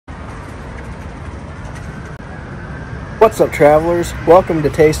What's up, travelers? Welcome to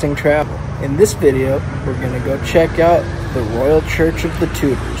Tasting Travel. In this video, we're going to go check out the Royal Church of the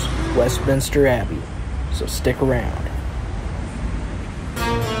Tudors, Westminster Abbey. So stick around.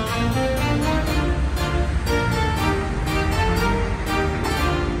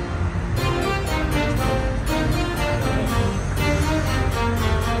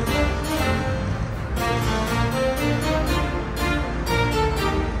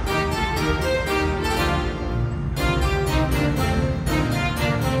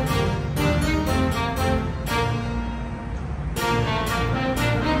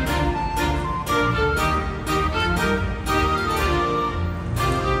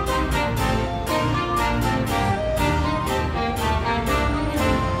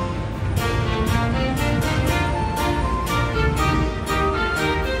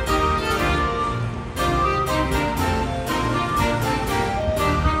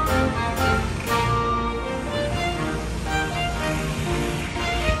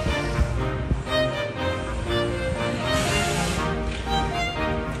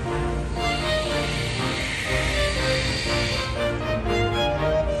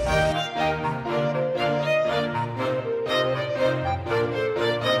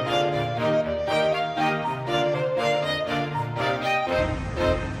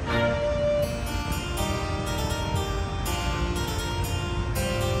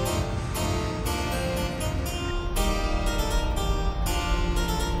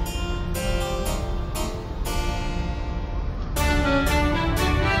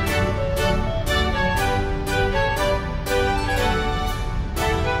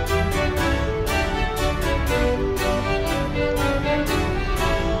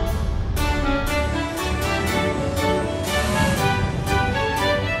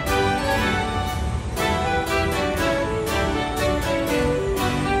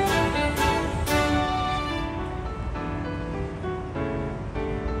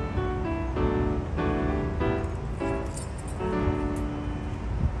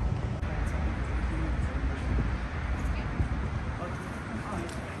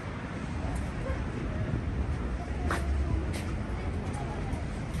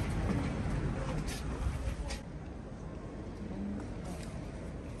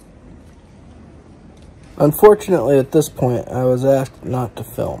 Unfortunately, at this point, I was asked not to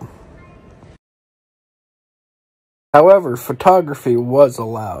film. However, photography was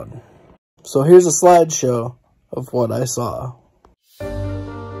allowed. So here's a slideshow of what I saw.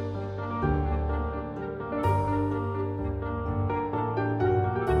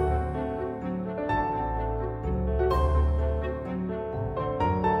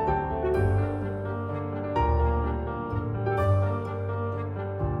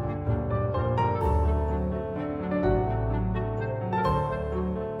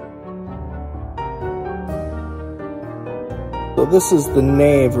 So this is the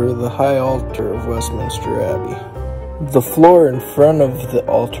nave, or the high altar of Westminster Abbey. The floor in front of the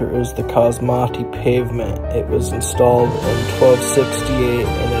altar is the Cosmati pavement. It was installed in 1268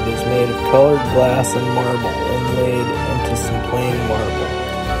 and it is made of colored glass and marble inlaid into some plain marble.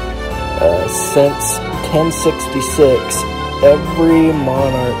 Since 1066, every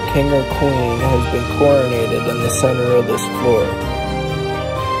monarch, king or queen, has been coronated in the center of this floor.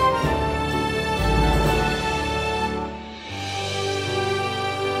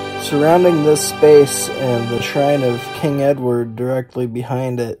 Surrounding this space and the shrine of King Edward directly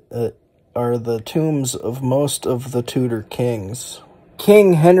behind it are the tombs of most of the Tudor kings.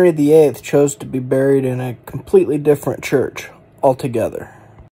 King Henry VIII chose to be buried in a completely different church altogether.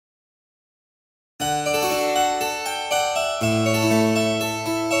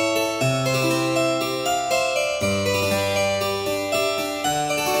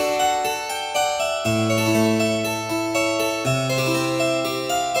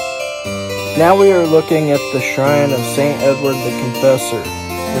 Now we are looking at the shrine of St. Edward the Confessor,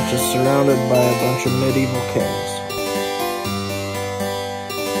 which is surrounded by a bunch of medieval kings.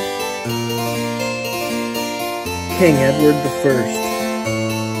 King Edward I,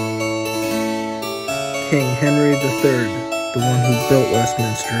 King Henry III, the one who built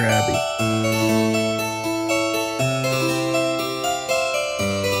Westminster Abbey,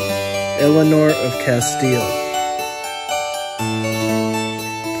 Eleanor of Castile,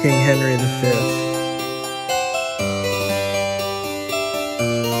 King Henry V,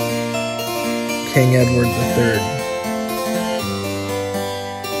 King Edward III,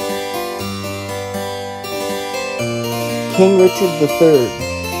 King Richard III,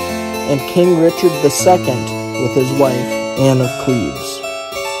 and King Richard II with his wife, Anne of Cleves.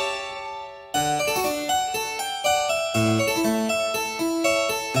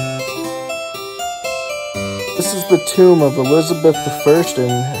 This is the tomb of Elizabeth I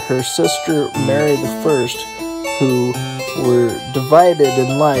and her sister Mary I, who were divided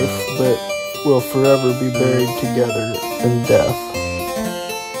in life but will forever be buried together in death.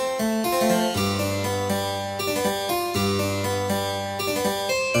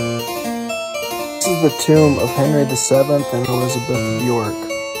 This is the tomb of Henry VII and Elizabeth of York,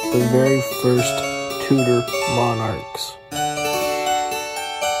 the very first Tudor monarchs.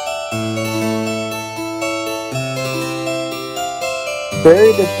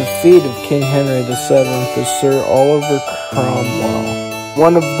 Buried at the feet of King Henry VII is Sir Oliver Cromwell,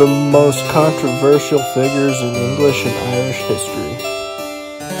 one of the most controversial figures in English and Irish history.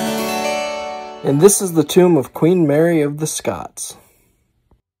 And this is the tomb of Queen Mary of the Scots.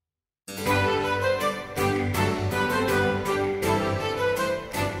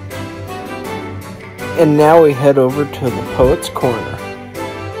 And now we head over to the Poets' Corner.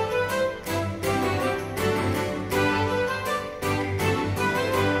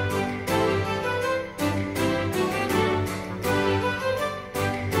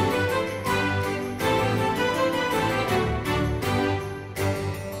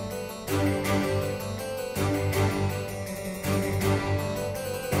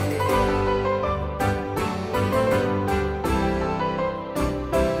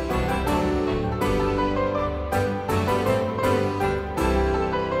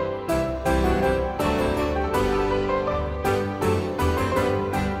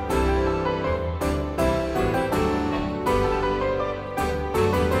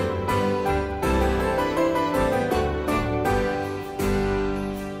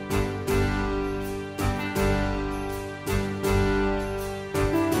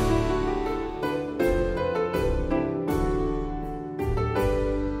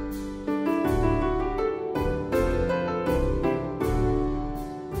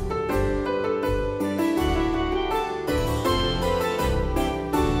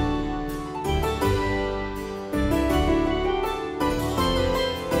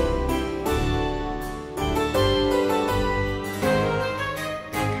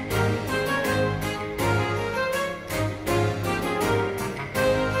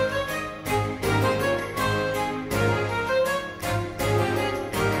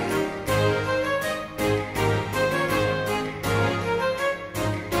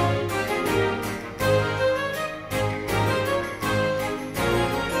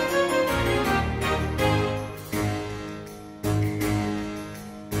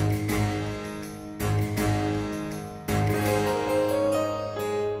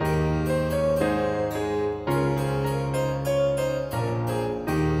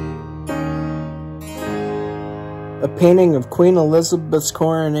 A painting of Queen Elizabeth's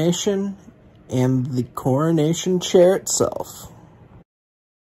coronation and the coronation chair itself.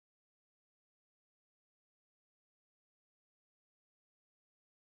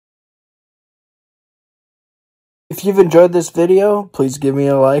 If you've enjoyed this video, please give me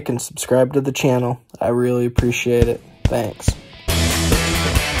a like and subscribe to the channel. I really appreciate it. Thanks.